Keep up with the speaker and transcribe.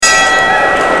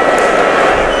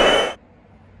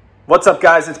What's up,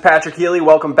 guys? It's Patrick Healy.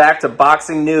 Welcome back to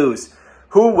Boxing News.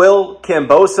 Who will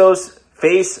Kambosos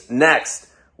face next?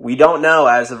 We don't know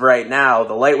as of right now.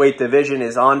 The lightweight division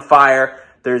is on fire.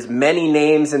 There's many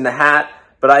names in the hat,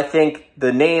 but I think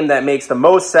the name that makes the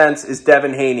most sense is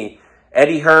Devin Haney.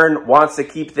 Eddie Hearn wants to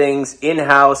keep things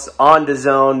in-house, on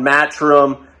DAZN,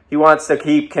 Matchroom. He wants to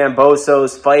keep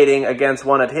Kambosos fighting against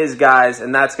one of his guys,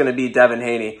 and that's going to be Devin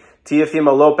Haney.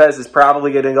 Teofimo Lopez is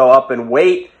probably going to go up in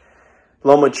weight.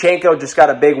 Lomachenko just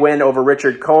got a big win over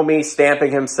Richard Comey,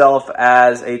 stamping himself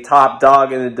as a top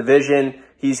dog in the division.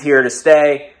 He's here to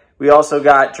stay. We also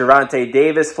got Gervonta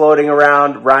Davis floating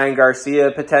around. Ryan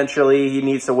Garcia, potentially. He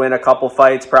needs to win a couple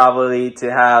fights probably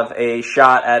to have a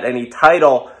shot at any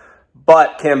title.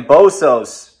 But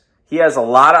Kambosos, he has a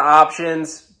lot of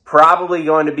options. Probably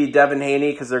going to be Devin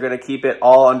Haney because they're going to keep it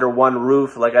all under one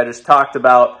roof like I just talked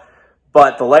about.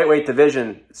 But the lightweight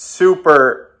division,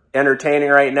 super entertaining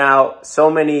right now.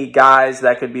 So many guys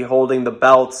that could be holding the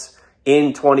belts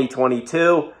in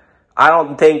 2022. I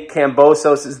don't think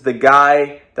Kambosos is the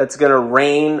guy that's going to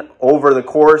reign over the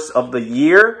course of the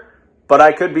year, but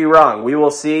I could be wrong. We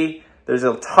will see. There's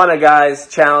a ton of guys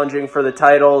challenging for the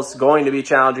titles, going to be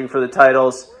challenging for the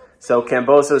titles. So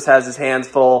Kambosos has his hands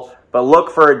full. But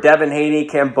look for a Devin Haney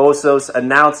Kambosos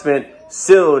announcement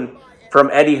soon from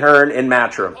Eddie Hearn in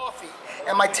Matchroom.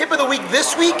 And my tip of the week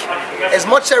this week, as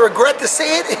much as I regret to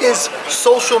say it, is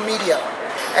social media.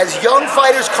 As young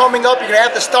fighters coming up, you're going to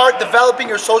have to start developing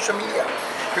your social media.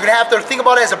 You're going to have to think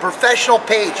about it as a professional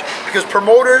page because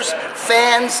promoters,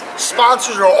 fans,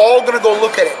 sponsors are all going to go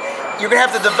look at it. You're going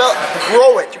to have to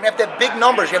grow it. You're going to have to have big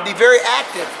numbers. You have to be very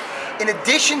active. In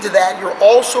addition to that, you're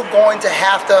also going to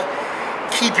have to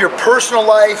keep your personal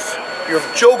life, your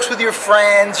jokes with your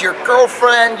friends, your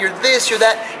girlfriend, your this, your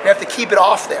that. You have to keep it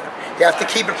off there. You have to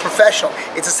keep it professional.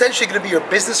 It's essentially going to be your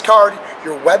business card,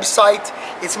 your website.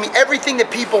 It's going to be everything that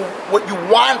what you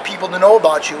want people to know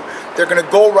about you, they're going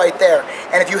to go right there.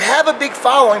 And if you have a big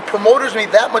following, promoters will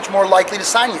be that much more likely to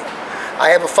sign you. I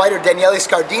have a fighter, Daniele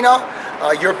Scardina,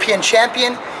 European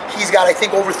champion. He's got, I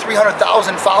think, over 300,000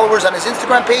 followers on his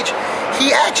Instagram page.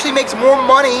 He actually makes more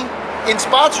money in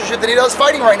sponsorship than he does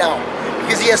fighting right now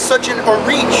because he has such a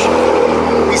reach.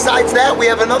 Besides that, we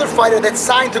have another fighter that's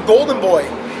signed to Golden Boy.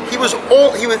 He was a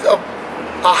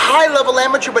high-level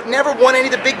amateur, but never won any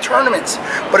of the big tournaments.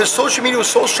 But his social media was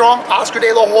so strong, Oscar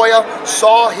De La Hoya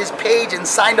saw his page and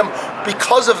signed him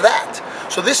because of that.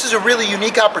 So this is a really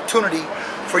unique opportunity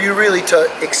for you really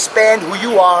to expand who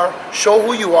you are, show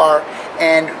who you are,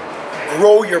 and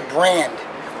grow your brand.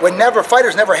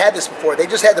 Fighters never had this before. They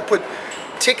just had to put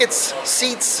tickets,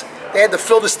 seats, they had to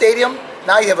fill the stadium.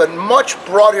 Now you have a much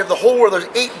broader, you have the whole world. There's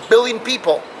 8 billion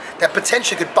people that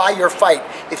potentially could buy your fight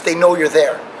if they know you're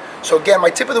there. So again,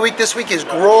 my tip of the week this week is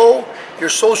grow your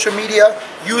social media,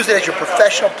 use it as your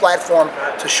professional platform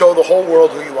to show the whole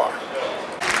world who you are.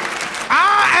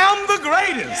 I am the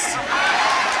greatest.